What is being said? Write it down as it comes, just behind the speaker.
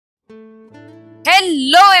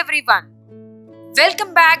Hello everyone.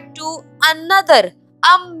 Welcome back to another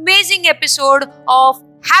amazing episode of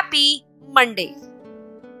Happy Monday.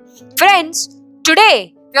 Friends,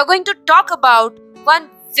 today we are going to talk about one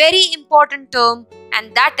very important term,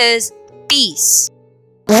 and that is peace.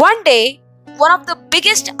 One day, one of the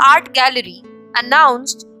biggest art gallery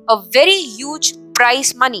announced a very huge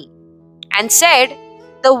prize money and said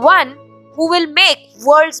the one who will make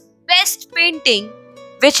world's best painting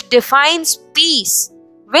which defines peace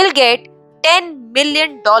will get $10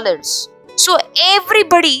 million. So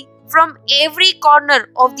everybody from every corner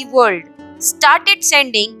of the world started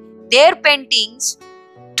sending their paintings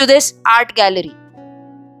to this art gallery.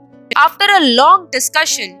 After a long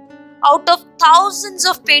discussion, out of thousands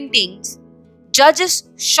of paintings, judges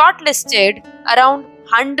shortlisted around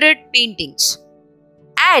 100 paintings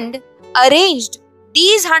and arranged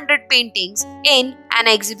these 100 paintings in an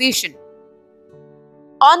exhibition.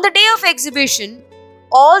 On the day of exhibition,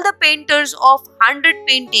 all the painters of 100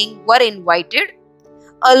 painting were invited.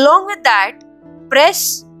 Along with that,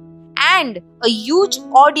 press and a huge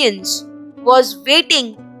audience was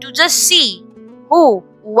waiting to just see who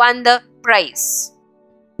won the prize.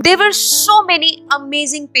 There were so many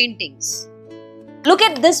amazing paintings. Look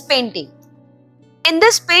at this painting. In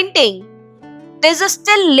this painting, there's a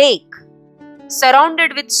still lake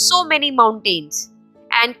surrounded with so many mountains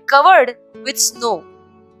and covered with snow.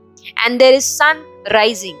 And there is sun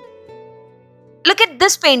rising. Look at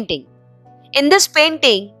this painting. In this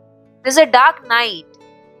painting, there's a dark night.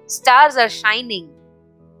 Stars are shining.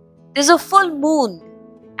 There's a full moon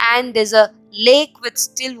and there's a lake with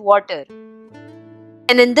still water.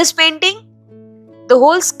 And in this painting, the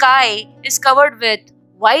whole sky is covered with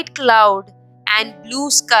white cloud and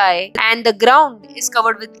blue sky, and the ground is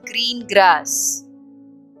covered with green grass.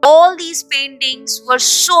 All these paintings were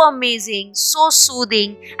so amazing, so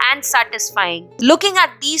soothing and satisfying. Looking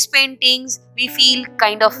at these paintings, we feel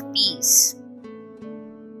kind of peace.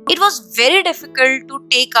 It was very difficult to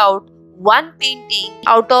take out one painting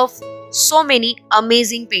out of so many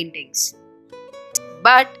amazing paintings.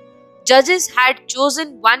 But judges had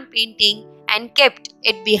chosen one painting and kept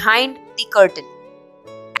it behind the curtain.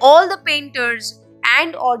 All the painters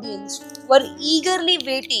and audience were eagerly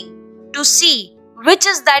waiting to see which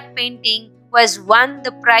is that painting was won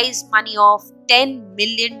the prize money of $10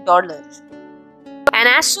 million. And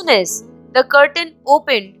as soon as the curtain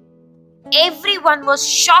opened, everyone was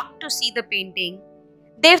shocked to see the painting.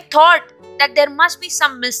 They thought that there must be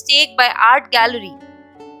some mistake by art gallery.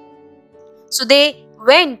 So they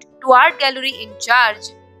went to art gallery in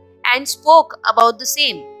charge and spoke about the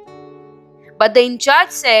same. But the in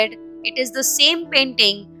charge said it is the same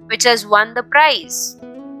painting which has won the prize.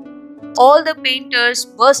 All the painters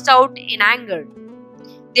burst out in anger.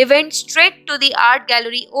 They went straight to the art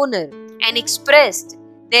gallery owner and expressed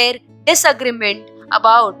their disagreement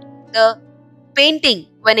about the painting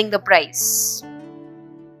winning the prize.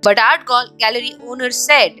 But art gallery owner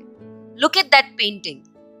said, "Look at that painting.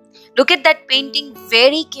 Look at that painting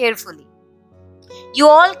very carefully. You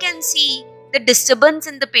all can see the disturbance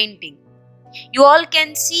in the painting. You all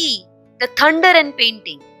can see the thunder in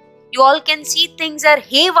painting. You all can see things are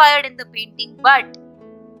haywired in the painting, but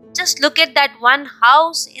just look at that one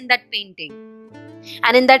house in that painting.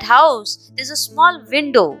 And in that house, there's a small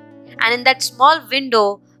window. And in that small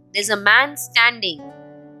window, there's a man standing.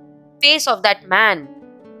 Face of that man,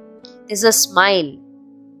 there's a smile.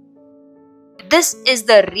 This is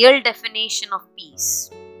the real definition of peace.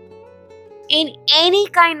 In any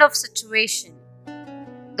kind of situation,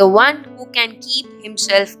 the one who can keep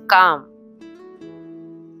himself calm,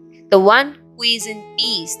 the one who is in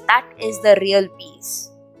peace, that is the real peace.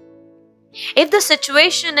 If the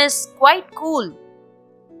situation is quite cool,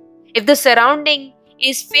 if the surrounding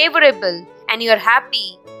is favorable and you are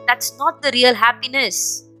happy, that's not the real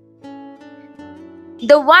happiness.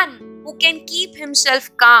 The one who can keep himself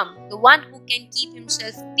calm, the one who can keep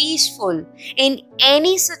himself peaceful in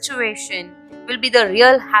any situation will be the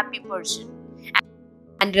real happy person.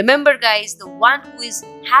 And remember guys, the one who is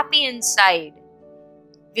happy inside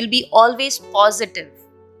will be always positive,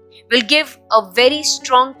 will give a very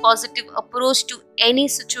strong positive approach to any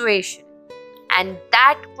situation, and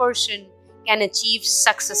that person can achieve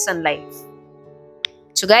success in life.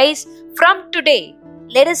 So guys, from today,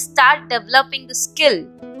 let us start developing the skill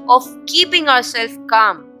of keeping ourselves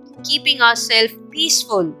calm, keeping ourselves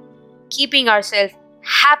peaceful, keeping ourselves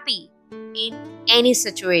happy in any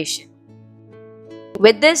situation.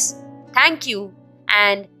 With this, thank you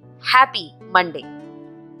and happy Monday.